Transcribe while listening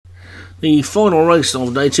The final race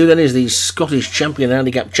of day 2 then is the Scottish Champion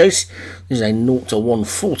Handicap Chase. This is a 0 to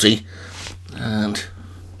 140, and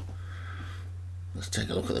let's take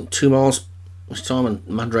a look at them. 2 miles this time, and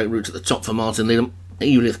Mandrake Route at the top for Martin Needham.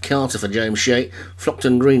 Evelith Carter for James Shea.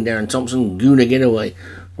 Flockton Green, Darren Thompson. Guna Getaway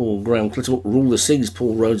for Graham Clutterbuck. Rule the Seas,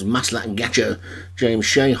 Paul Rhodes. Maslak Gacho, James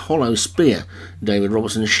Shea. Hollow Spear, David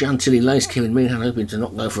Robertson. Chantilly Lace, Kevin Meehan, hoping to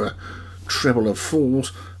not go for a treble of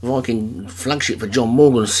falls. Viking Flagship for John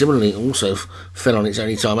Morgan, similarly also fell on its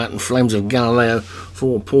only time out, and Flames of Galileo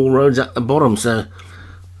for Paul Rhodes at the bottom. So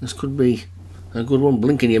this could be a good one.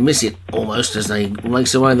 Blinking you miss it almost as they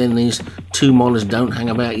race away. Then these 2 milers don't hang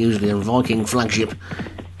about usually, and Viking Flagship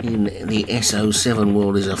in the SO7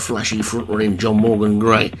 world is a flashy front running John Morgan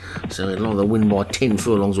Grey, so it'll either win by 10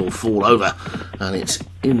 furlongs or fall over, and it's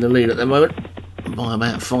in the lead at the moment by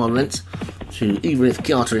about 5 lengths to Evelith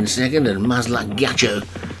Carter in second and Maslak Gacho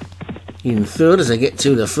in third as they get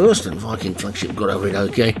to the first, and Viking Flagship got over it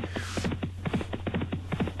okay,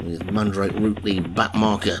 with Mandrake Route the back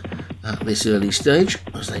marker at this early stage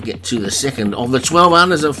as they get to the second of the 12.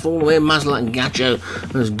 And there's a fall there. Maslak Gacho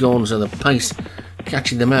has gone, so the pace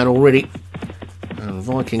catching them out already, and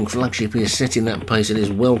Viking Flagship is setting that pace and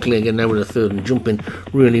is well clear, getting over the third and jumping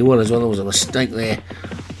really well as well. There was a mistake there.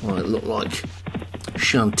 Well, it looked like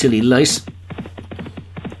Chantilly Lace,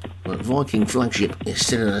 but Viking Flagship is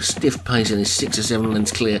setting a stiff pace and is 6 or 7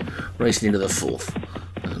 lengths clear, racing into the fourth.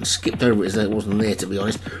 And skipped over it as though it wasn't there, to be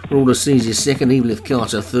honest. Ruler Seas is second, Evelith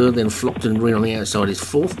Carter third, then Flockton Green on the outside is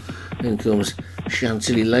fourth. Then comes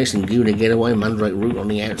Chantilly Lace and Guna Getaway. Mandrake Route on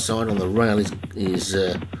the outside. On the rail is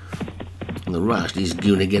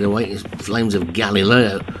Guna Getaway. It's Flames of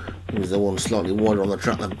Galileo, who's the one slightly wider on the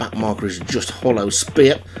track. The back marker is just Hollow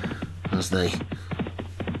Spear as they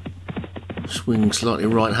swing slightly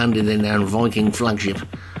right-handed then down. Viking Flagship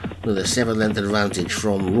with a 7 length advantage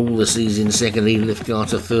from Rule the Seas in second, Evelith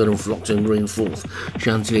Carter third, and Flockton Green fourth.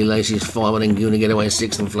 Chantilly Lace is 5, and then Guna Getaway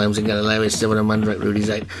 6th, and Flames of Galileo is 7, and Mandrake Route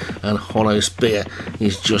is 8, and Hollow Spear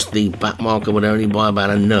is just the back marker, but only by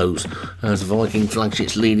about a nose, as Viking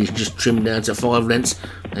Flagship's lead is just trimmed down to 5 lengths.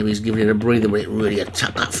 Maybe he's giving it a breather, but it really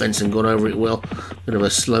attacked that fence and got over it well. Bit of a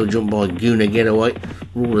slow jump by Guna Getaway.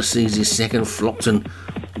 Rule the Seas is second, Flockton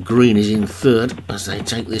Green is in third as they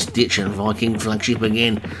take this ditch, and Viking Flagship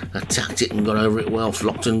again attacked it and got over it well.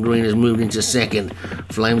 Flockton Green has moved into second.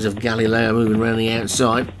 Flames of Galileo moving around the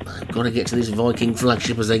outside. They've got to get to this Viking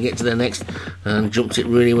Flagship as they get to the next, and jumped it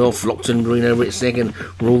really well. Flockton Green over it second.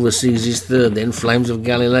 Rule the Seas is third, then Flames of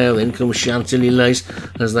Galileo, then comes Chantilly Lace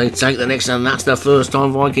as they take the next, and that's the first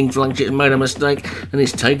time Viking Flagship's made a mistake, and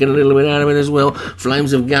it's taken a little bit out of it as well.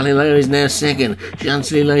 Flames of Galileo is now second.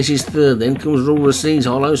 Chantilly Lace is third, then comes Rule the Seas,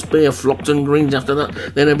 Hollow Spear, Flockton Greens after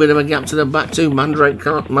that, then a bit of a gap to the back too. Mandrake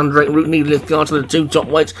Route, Evelith Carter, the 2 top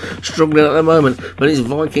weights struggling at the moment, but it's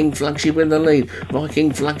Viking Flagship in the lead.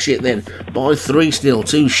 Viking Flagship then by 3 still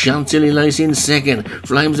to Chantilly Lace in second.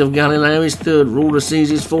 Flames of Galileo is third, Rule the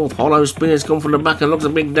Seas is fourth. Hollow Spear's come from the back and looks a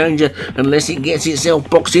big danger unless it gets itself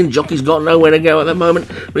boxed in. Jockey's got nowhere to go at the moment,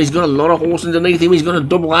 but he's got a lot of horse underneath him. He's got a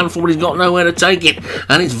double handful, but he's got nowhere to take it,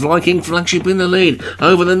 and it's Viking Flagship in the lead.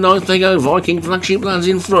 Over the 9th they go. Viking Flagship lands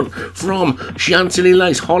in front from Chantilly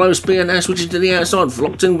Lace. Hollow Spear now switches to the outside.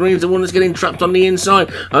 Flockton Green's the one that's getting trapped on the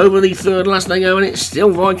inside. Over the 3rd last they go, and it's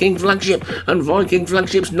still Viking Flagship, and Viking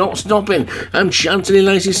Flagship's not stopping, and Chantilly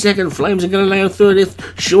Lace is second. Flames are going to lay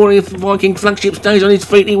 30th. Surely if Viking Flagship stays on his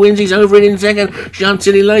feet he wins. He's over it in second.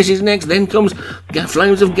 Chantilly Lace is next, then comes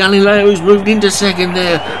Flames of Galileo, who's moved into second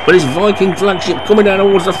there, but it's Viking Flagship coming down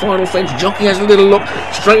towards the final fence. Jockey has a little look,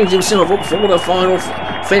 straightens himself up for the final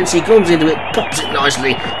fence. He comes into it, pops it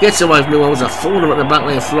nicely, gets away from the ones. A fallen at the back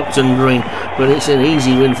there, Flockton Green, but it's an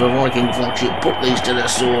easy win for Viking Flagship. Put these to the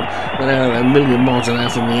sword, but out of a million miles an hour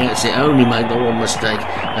from the outset, only made the one mistake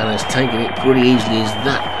and has taken it pretty easily. Is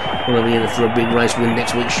that going to be in for a big race win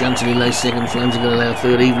next week? Chantilly Lace second, Flames are going to allow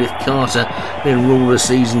third, Evelith Carter, then Rule the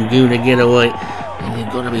Season, Guna Getaway. And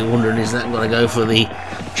you've got to be wondering, is that going to go for the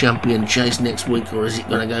Champion Chase next week, or is it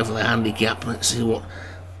going to go for the Handicap? Let's see what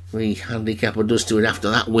the handicapper does to it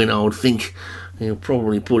after that win. I would think he'll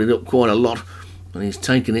probably put it up quite a lot, but he's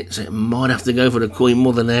taken it, so it might have to go for the Queen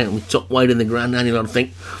Mother now with top weight in the Grand Annual, I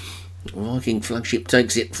think. Viking Flagship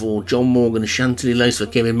takes it for John Morgan, Chantilly Lace for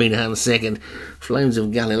Kevin Meehan second, Flames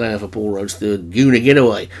of Galileo for Paul Rhodes third, Guna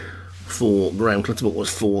Getaway for Graham Clutterbuck was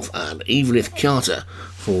fourth, and Evelith Carter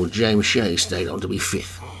for James Shea stayed on to be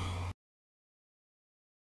fifth.